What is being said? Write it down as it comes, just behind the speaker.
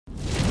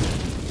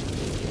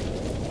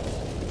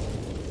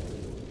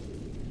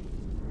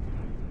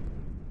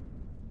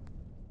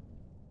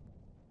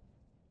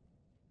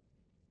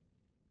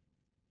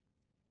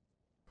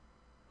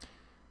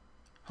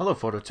Hello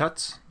Photo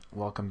Tuts.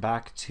 Welcome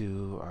back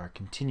to our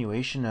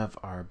continuation of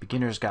our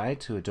beginner's guide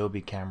to Adobe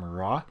Camera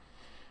Raw.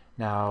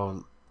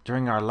 Now,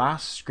 during our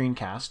last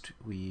screencast,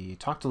 we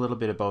talked a little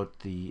bit about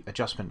the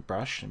adjustment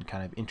brush and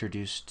kind of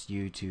introduced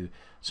you to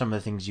some of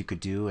the things you could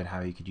do and how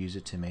you could use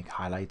it to make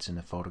highlights in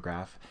a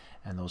photograph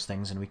and those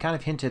things. And we kind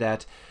of hinted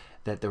at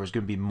that there was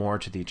going to be more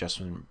to the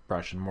adjustment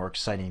brush and more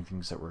exciting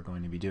things that we're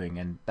going to be doing,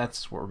 and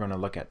that's what we're going to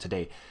look at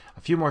today.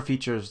 A few more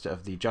features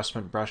of the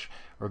adjustment brush.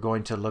 We're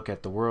going to look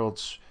at the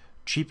world's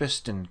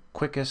cheapest and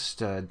quickest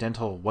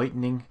dental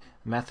whitening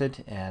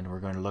method, and we're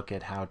going to look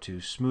at how to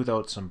smooth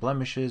out some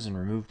blemishes and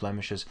remove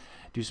blemishes,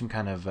 do some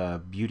kind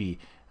of beauty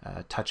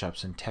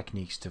touch-ups and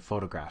techniques to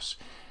photographs.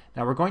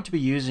 Now we're going to be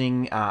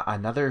using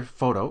another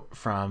photo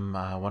from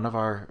one of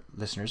our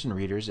listeners and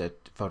readers at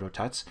Photo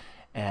Tuts,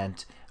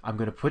 and I'm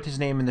going to put his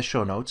name in the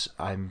show notes.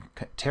 I'm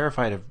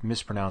terrified of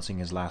mispronouncing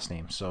his last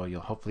name, so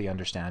you'll hopefully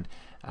understand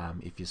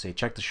if you say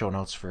check the show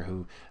notes for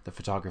who the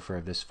photographer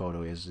of this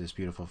photo is, this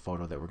beautiful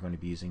photo that we're going to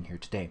be using here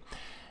today.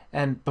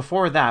 And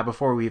before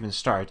we even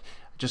start,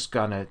 just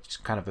gonna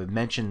kind of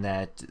mention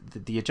that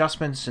the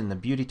adjustments and the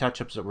beauty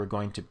touch-ups that we're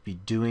going to be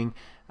doing,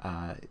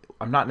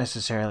 I'm not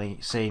necessarily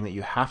saying that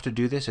you have to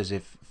do this as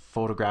if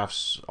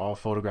all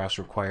photographs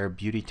require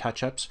beauty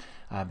touch-ups,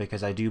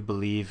 because I do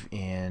believe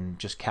in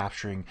just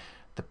capturing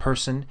the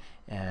person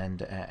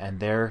and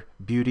their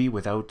beauty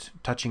without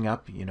touching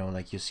up. You know,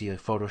 like you see a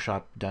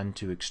Photoshop done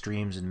to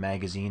extremes in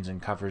magazines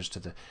and covers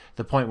to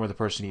the point where the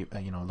person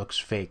looks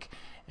fake,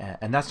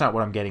 and that's not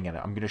what I'm getting at.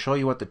 I'm going to show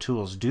you what the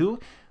tools do.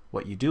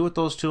 What you do with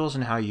those tools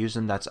and how you use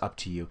them, that's up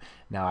to you.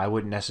 Now, I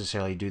wouldn't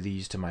necessarily do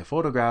these to my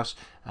photographs,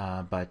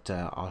 but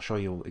I'll show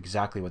you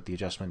exactly what the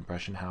adjustment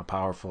brush and how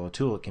powerful a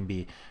tool it can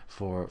be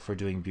for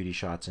doing beauty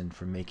shots and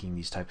for making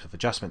these types of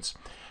adjustments.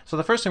 So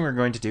the first thing we're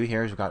going to do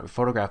here is we've got a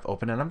photograph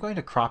open, and I'm going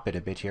to crop it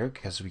a bit here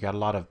because we got a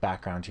lot of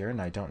background here and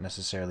I don't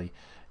necessarily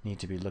need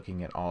to be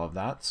looking at all of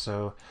that.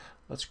 So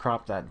let's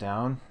crop that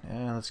down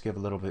and let's give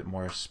a little bit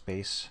more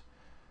space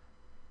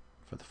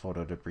for the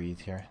photo to breathe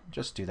here.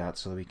 Just do that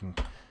so that we can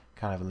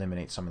kind of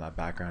eliminate some of that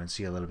background and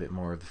see a little bit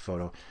more of the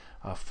photo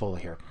full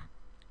here.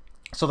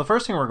 So the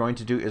first thing we're going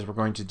to do is we're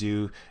going to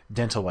do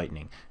dental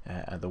whitening,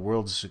 the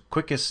world's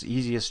quickest,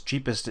 easiest,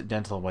 cheapest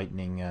dental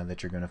whitening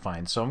that you're going to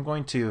find. So I'm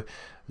going to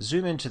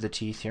zoom into the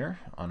teeth here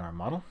on our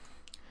model,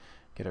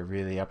 get it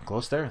really up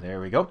close there.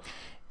 There we go.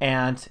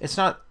 And it's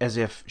not as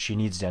if she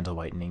needs dental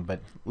whitening,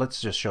 but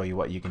let's just show you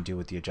what you can do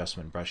with the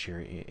adjustment brush here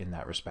in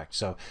that respect.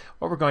 So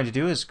what we're going to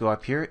do is go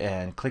up here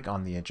and click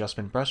on the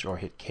adjustment brush or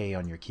hit K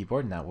on your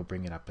keyboard, and that will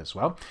bring it up as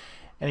well.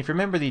 And if you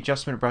remember the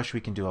adjustment brush, we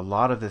can do a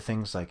lot of the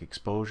things like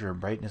exposure,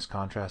 brightness,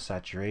 contrast,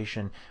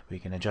 saturation. We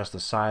can adjust the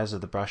size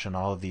of the brush and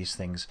all of these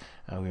things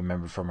we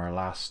remember from our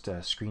last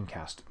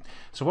screencast.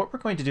 So what we're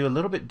going to do a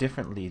little bit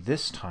differently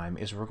this time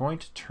is we're going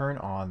to turn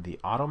on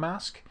the auto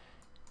mask,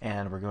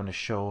 and we're going to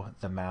show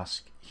the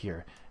mask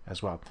here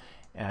as well.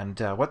 And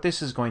what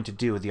this is going to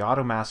do with the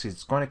auto mask is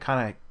it's going to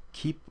kind of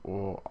keep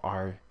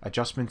our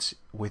adjustments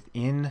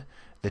within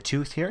the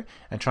tooth here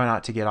and try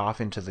not to get off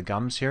into the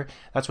gums here.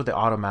 That's what the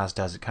auto mask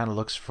does. It kind of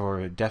looks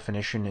for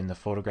definition in the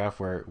photograph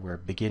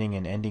where beginning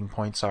and ending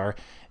points are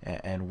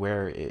and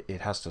where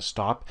it has to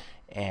stop,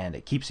 and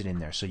it keeps it in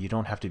there so you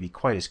don't have to be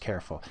quite as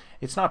careful.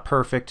 It's not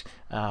perfect,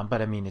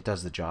 but I mean it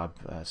does the job.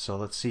 So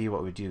let's see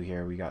what we do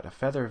here. We got a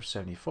feather of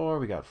 74,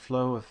 we got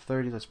flow of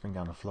 30. Let's bring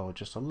down the flow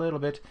just a little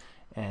bit,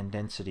 and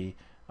density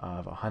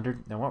of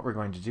 100. Now what we're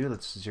going to do,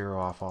 let's zero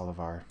off all of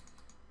our,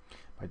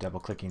 by double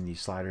clicking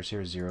these sliders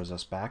here, zeroes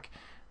us back.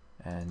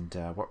 And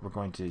what we're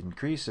going to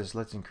increase is,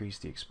 let's increase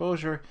the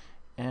exposure,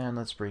 and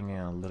let's bring in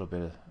a little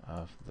bit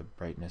of the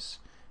brightness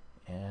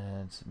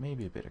and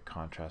maybe a bit of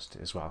contrast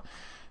as well.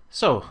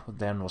 So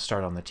then we'll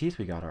start on the teeth.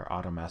 We got our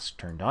auto mask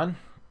turned on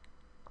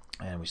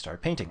and we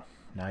start painting.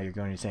 Now you're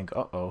going to think,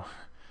 uh-oh,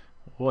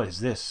 what is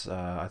this?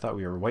 I thought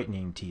we were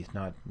whitening teeth,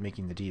 not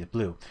making the teeth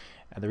blue.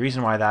 And the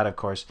reason why that, of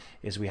course,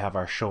 is we have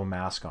our show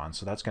mask on.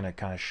 So that's going to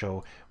kind of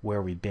show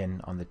where we've been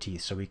on the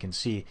teeth. So we can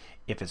see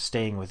if it's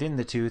staying within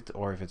the tooth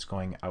or if it's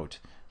going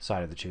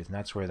outside of the tooth. And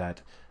that's where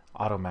that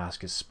auto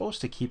mask is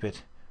supposed to keep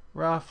it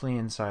roughly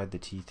inside the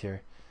teeth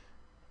here.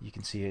 You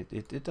can see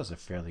it does a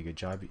fairly good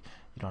job. You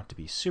don't have to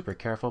be super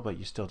careful, but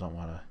you still don't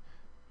want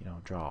to,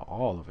 draw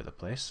all over the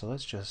place. So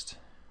let's just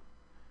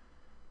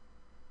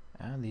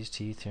add these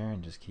teeth here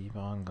and just keep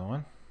on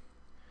going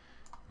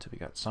until we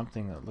got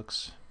something that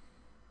looks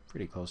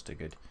pretty close to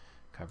good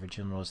coverage.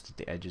 You'll notice that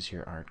the edges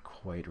here aren't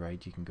quite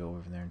right. You can go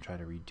over there and try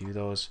to redo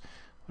those,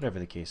 whatever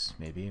the case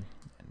may be,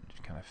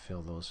 and kind of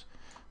fill those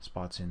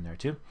spots in there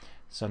too.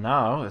 So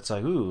now it's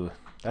like, ooh,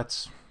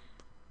 that's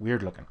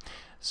weird looking.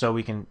 So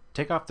we can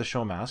take off the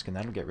show mask, and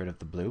that'll get rid of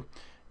the blue.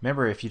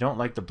 Remember, if you don't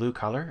like the blue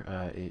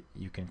color,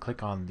 you can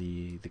click on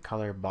the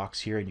color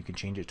box here and you can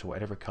change it to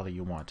whatever color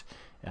you want.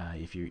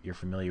 If you're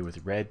familiar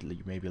with red,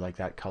 you maybe like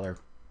that color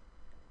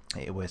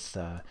with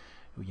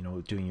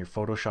doing your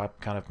Photoshop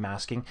kind of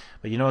masking.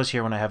 But you notice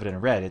here when I have it in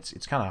red,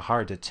 it's kind of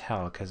hard to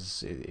tell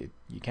because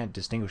you can't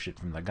distinguish it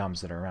from the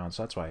gums that are around.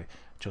 So that's why I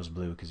chose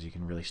blue because you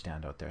can really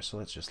stand out there. So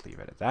let's just leave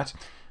it at that.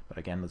 But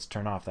again, let's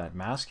turn off that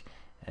mask.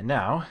 And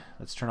now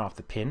let's turn off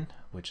the pin,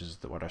 which is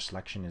what our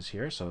selection is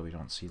here, so we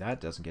don't see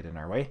that, doesn't get in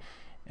our way.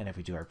 And if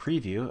we do our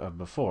preview of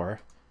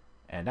before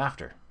and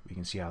after, we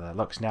can see how that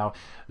looks. Now,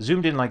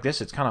 zoomed in like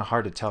this, it's kind of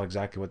hard to tell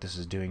exactly what this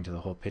is doing to the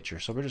whole picture.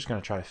 So we're just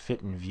going to try to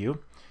fit in view.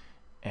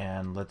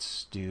 And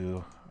let's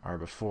do our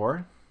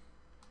before.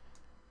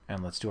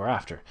 And let's do our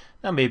after.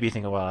 Now maybe you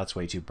think, well, that's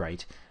way too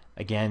bright.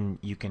 Again,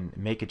 you can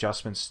make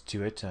adjustments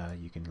to it.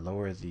 You can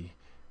lower the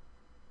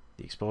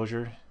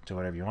exposure to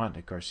whatever you want.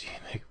 Of course, you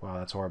make, wow,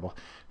 that's horrible.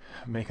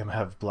 Make them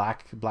have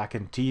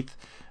blackened teeth.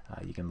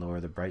 You can lower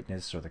the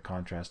brightness or the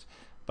contrast.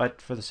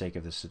 But for the sake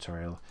of this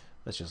tutorial,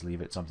 let's just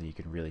leave it something you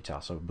can really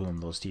tell. So boom,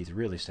 those teeth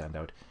really stand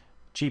out.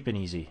 Cheap and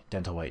easy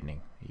dental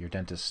whitening. Your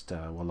dentist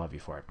will love you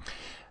for it.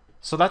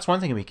 So that's one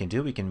thing we can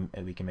do. We can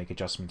make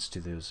adjustments to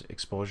those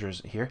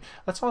exposures here.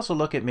 Let's also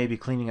look at maybe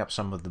cleaning up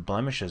some of the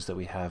blemishes that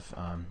we have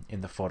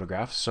in the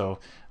photograph. So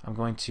I'm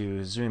going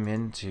to zoom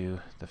into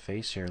the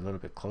face here a little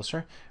bit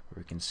closer, where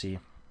we can see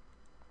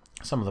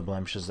some of the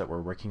blemishes that we're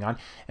working on.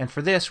 And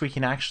for this, we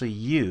can actually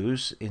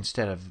use,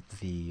 instead of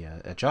the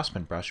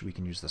adjustment brush, we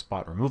can use the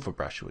spot removal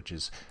brush, which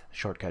is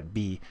shortcut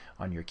B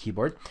on your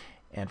keyboard.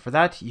 And for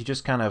that, you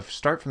just kind of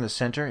start from the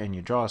center and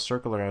you draw a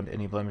circle around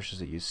any blemishes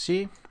that you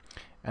see.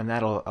 And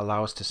that'll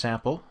allow us to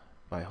sample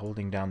by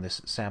holding down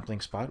this sampling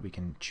spot. We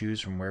can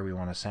choose from where we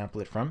want to sample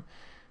it from.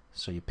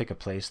 So you pick a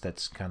place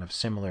that's kind of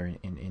similar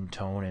in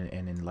tone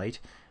and in light,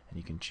 and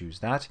you can choose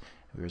that.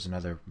 There's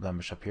another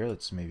blemish up here.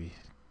 Let's maybe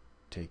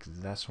take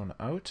this one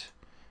out,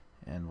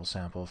 and we'll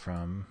sample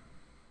from,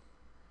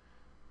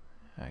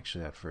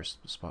 actually that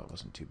first spot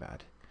wasn't too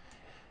bad.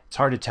 It's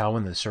hard to tell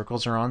when the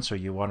circles are on, so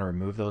you want to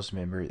remove those.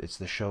 Remember, it's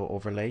the show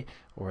overlay,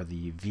 or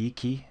the V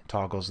key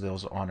toggles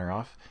those on or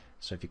off.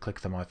 So if you click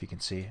them off, you can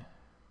see.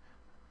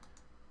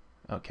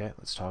 Okay,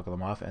 let's toggle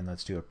them off and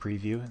let's do a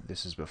preview.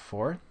 This is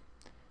before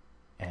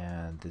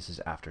and this is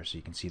after, so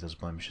you can see those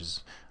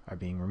blemishes are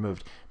being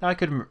removed. Now I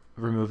could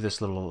remove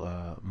this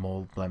little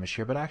mole blemish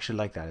here, but I actually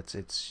like that.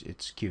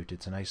 It's cute.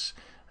 It's a nice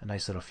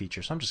little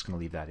feature. So I'm just going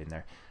to leave that in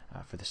there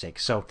for the sake.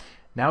 So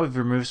now we've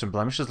removed some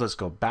blemishes. Let's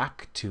go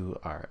back to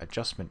our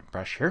adjustment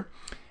brush here,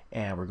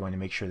 and we're going to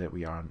make sure that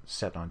we are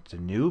set onto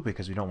new,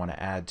 because we don't want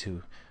to add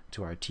to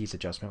our teeth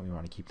adjustment. We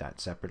want to keep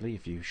that separately.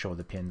 If you show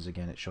the pins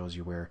again, it shows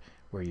you where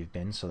you've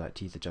been, so that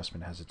teeth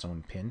adjustment has its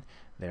own pin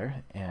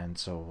there. And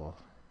so we'll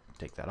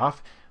take that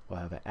off. We'll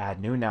have an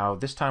add new. Now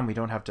this time we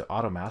don't have to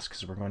auto mask,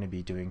 because we're going to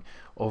be doing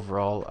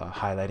overall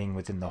highlighting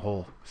within the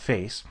whole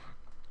face.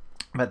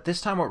 But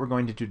this time what we're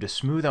going to do to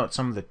smooth out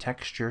some of the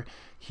texture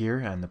here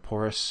and the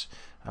porous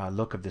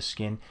look of the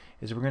skin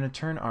is we're going to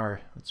turn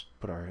our, let's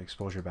put our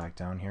exposure back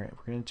down here,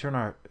 we're going to turn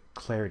our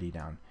clarity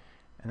down,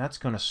 and that's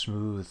going to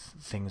smooth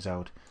things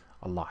out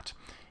a lot.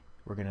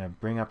 We're going to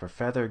bring up our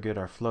feather, good,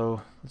 our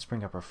flow. Let's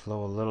bring up our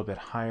flow a little bit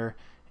higher,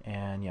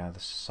 and yeah, the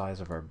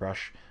size of our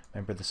brush.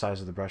 Remember the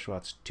size of the brush, well,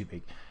 that's too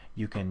big.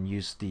 You can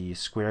use the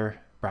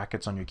square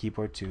brackets on your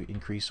keyboard to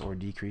increase or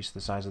decrease the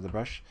size of the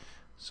brush.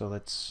 So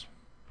let's,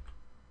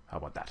 how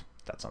about that?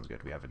 That sounds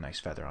good. We have a nice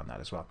feather on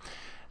that as well.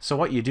 So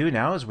what you do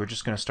now is we're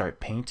just going to start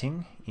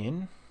painting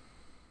in.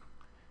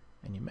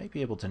 And you might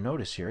be able to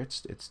notice here,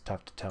 it's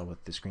tough to tell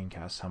with the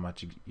screencast how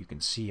much you can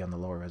see on the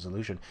lower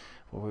resolution.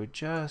 But we're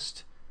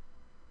just,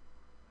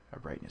 our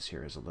brightness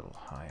here is a little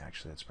high.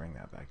 Actually, let's bring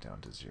that back down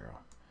to 0.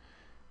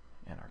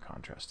 And our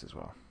contrast as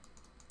well.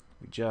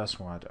 We just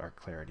want our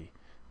clarity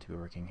to be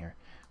working here.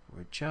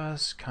 We're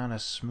just kind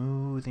of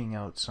smoothing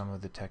out some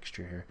of the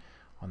texture here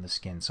on the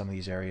skin. Some of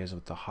these areas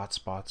with the hot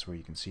spots where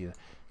you can see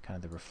kind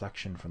of the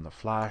reflection from the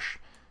flash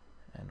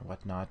and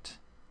whatnot.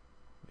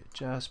 We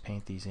just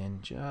paint these in,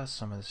 just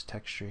some of this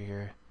texture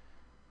here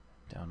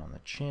down on the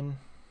chin.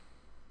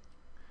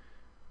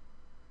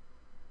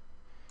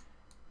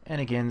 And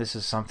again, this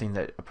is something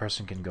that a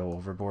person can go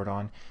overboard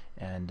on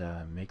and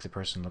make the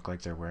person look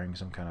like they're wearing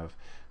some kind of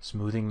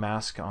smoothing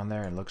mask on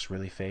there. It looks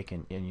really fake,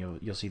 and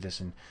you'll see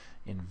this in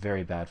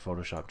very bad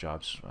Photoshop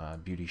jobs,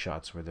 beauty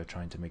shots where they're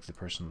trying to make the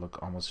person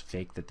look almost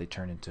fake, that they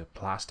turn into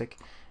plastic.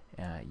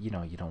 You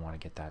don't want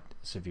to get that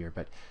severe,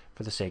 but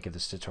for the sake of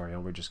this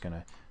tutorial, we're just going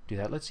to do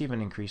that. Let's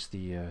even increase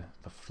the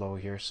flow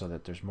here so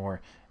that there's more.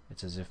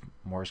 It's as if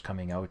more is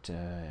coming out,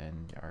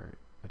 and our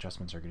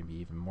adjustments are going to be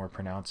even more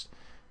pronounced.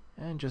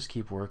 And just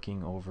keep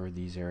working over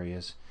these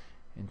areas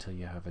until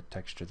you have a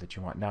texture that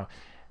you want. Now,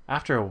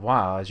 after a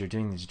while, as you're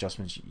doing these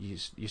adjustments,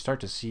 you start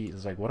to see,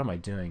 it's like, what am I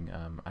doing?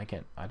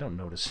 I don't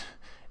notice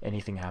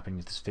anything happening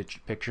with this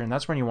picture, and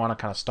that's when you want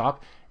to kind of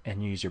stop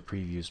and use your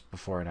previews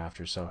before and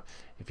after. So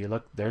if you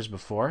look, there's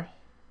before,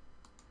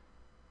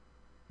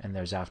 and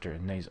there's after,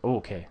 and there's, oh,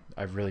 okay,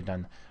 I've really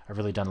done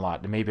a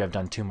lot. Maybe I've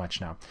done too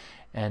much now,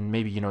 and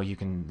maybe you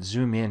can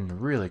zoom in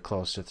really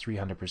close to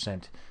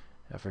 300%,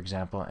 for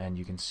example, and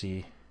you can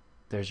see.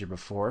 There's your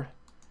before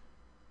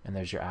and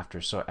there's your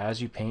after. So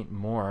as you paint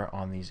more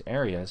on these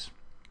areas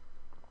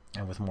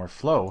and with more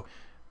flow,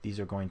 these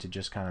are going to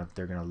just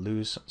they're going to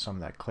lose some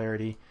of that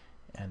clarity,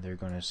 and they're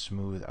going to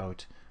smooth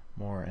out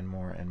more and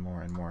more and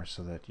more and more,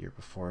 so that your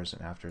befores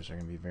and afters are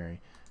going to be very,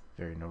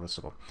 very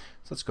noticeable.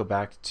 So let's go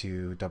back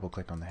to double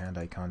click on the hand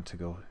icon to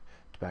go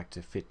back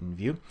to fit in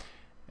view,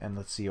 and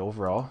let's see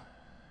overall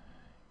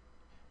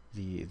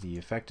the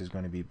effect is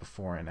going to be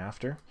before and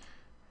after,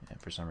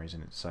 and for some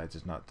reason it decides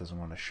doesn't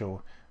want to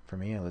show for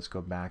me. Let's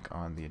go back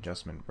on the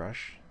adjustment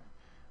brush.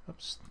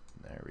 Oops,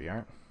 there we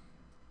are.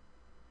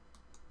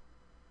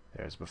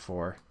 There's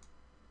before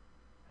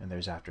and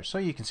there's after. So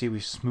you can see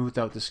we've smoothed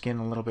out the skin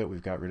a little bit.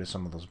 We've got rid of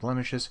some of those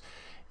blemishes.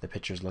 The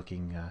picture's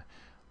looking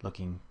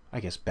I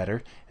guess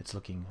better. It's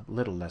looking a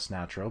little less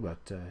natural,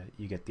 but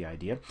you get the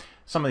idea.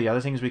 Some of the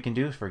other things we can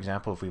do, for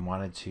example, if we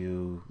wanted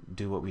to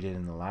do what we did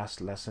in the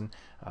last lesson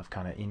of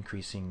kind of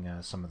increasing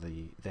some of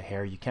the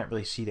hair. You can't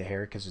really see the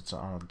hair because it's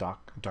on a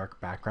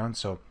dark background,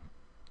 so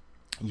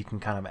you can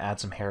kind of add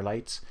some hair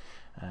lights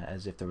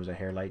as if there was a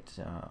hair light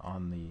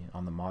on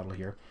the model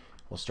here.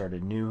 We'll start a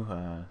new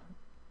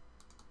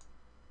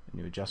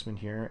adjustment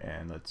here,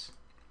 and let's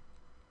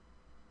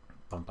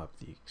bump up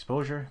the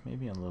exposure,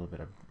 maybe a little bit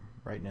of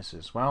brightness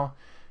as well,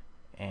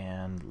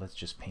 and let's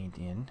just paint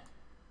in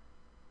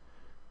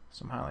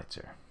some highlights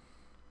here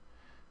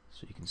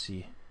so you can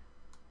see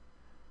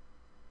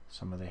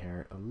some of the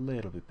hair a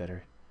little bit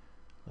better,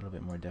 a little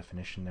bit more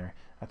definition there.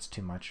 That's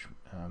too much,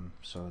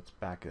 so let's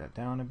back that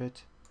down a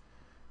bit,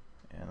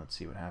 and let's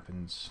see what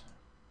happens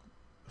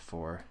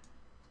before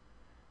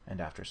and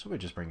after. So we're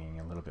just bringing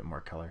a little bit more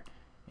color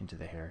into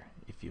the hair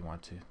if you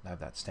want to have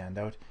that stand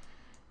out,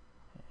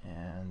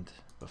 and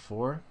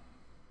before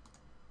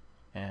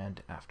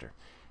and after.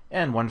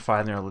 And one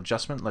final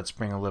adjustment, let's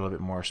bring a little bit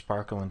more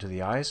sparkle into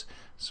the eyes.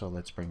 So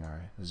let's bring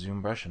our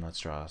zoom brush and let's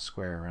draw a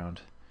square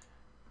around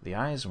the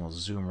eyes, and we'll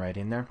zoom right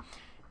in there,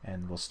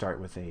 and we'll start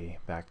with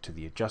back to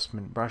the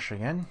adjustment brush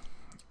again,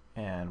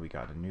 and we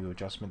got a new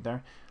adjustment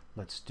there.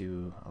 Let's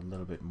do a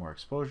little bit more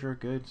exposure,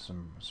 good,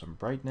 some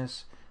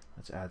brightness.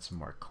 Let's add some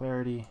more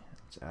clarity,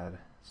 let's add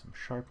some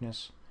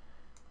sharpness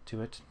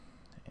to it,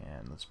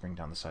 and let's bring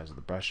down the size of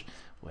the brush.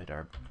 We'll hit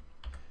our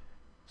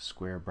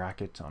square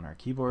bracket on our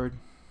keyboard.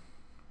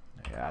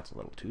 Yeah, that's a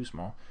little too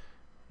small,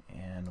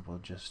 and we'll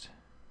just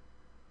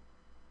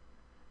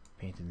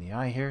paint in the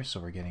eye here,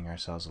 so we're getting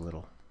ourselves a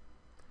little,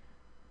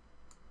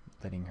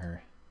 letting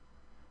her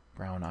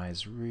brown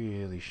eyes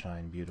really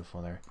shine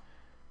beautiful there.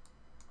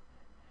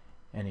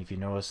 And if you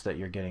notice that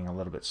you're getting a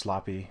little bit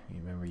sloppy,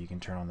 remember you can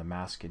turn on the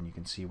mask and you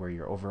can see where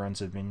your overruns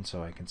have been.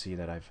 So I can see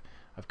that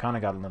I've kind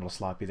of got a little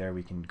sloppy there.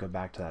 We can go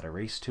back to that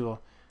erase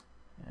tool,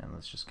 and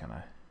let's just kind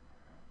of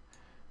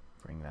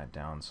bring that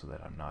down so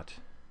that I'm not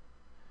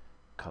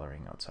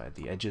coloring outside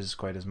the edges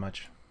quite as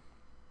much.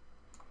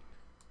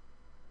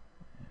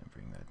 And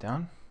bring that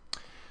down.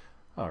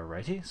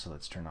 Alrighty, so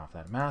let's turn off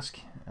that mask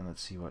and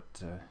let's see what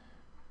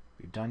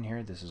we've done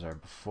here. This is our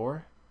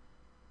before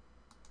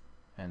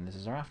and this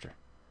is our after.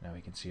 Now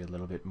we can see a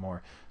little bit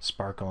more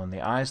sparkle in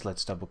the eyes.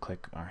 Let's double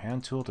click our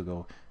hand tool to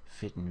go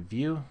fit in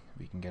view.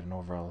 We can get an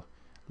overall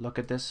look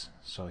at this.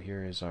 So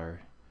here is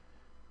our,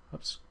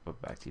 oops, go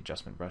back to the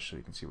adjustment brush so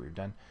we can see what we've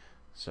done.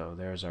 So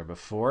there's our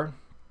before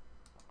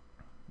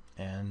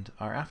and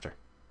our after.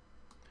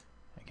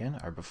 Again,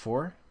 our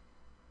before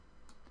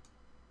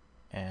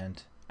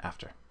and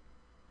after.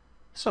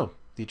 So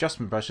the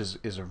adjustment brush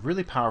is a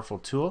really powerful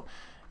tool.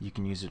 You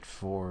can use it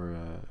for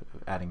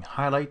adding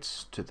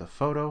highlights to the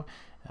photo,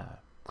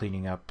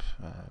 cleaning up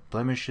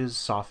blemishes,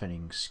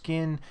 softening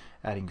skin,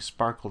 adding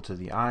sparkle to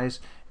the eyes.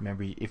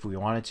 Remember, if we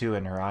wanted to,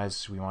 in her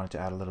eyes, we wanted to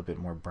add a little bit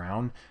more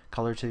brown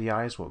color to the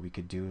eyes, what we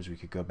could do is we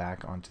could go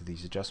back onto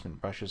these adjustment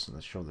brushes, and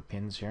let's show the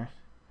pins here.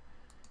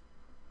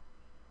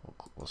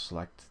 We'll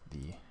select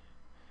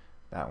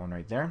that one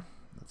right there.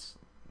 Let's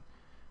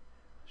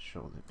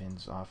show the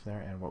pins off there,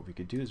 and what we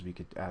could do is we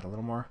could add a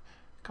little more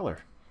color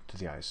to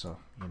the eyes. So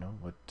you know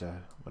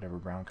whatever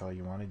brown color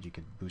you wanted, you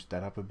could boost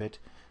that up a bit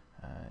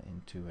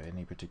into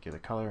any particular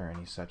color or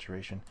any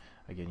saturation.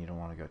 Again, you don't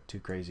want to go too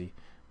crazy,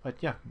 but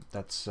yeah,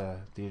 that's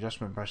the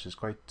adjustment brush is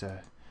quite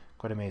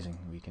amazing.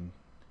 We can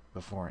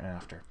before and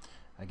after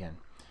again,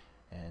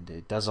 and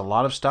it does a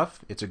lot of stuff.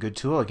 It's a good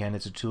tool. Again,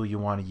 it's a tool you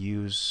want to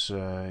use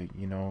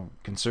you know,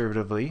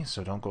 conservatively,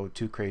 so don't go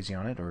too crazy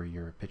on it or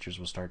your pictures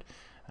will start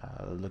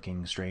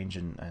looking strange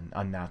and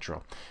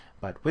unnatural.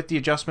 But with the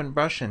adjustment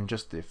brush and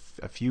just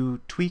a few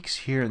tweaks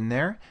here and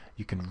there,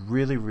 you can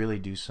really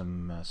do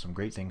some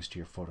great things to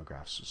your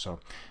photographs. So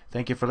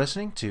thank you for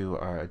listening to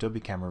our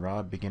Adobe Camera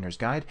Raw Beginner's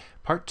Guide,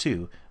 Part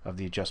 2 of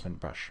the adjustment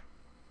brush.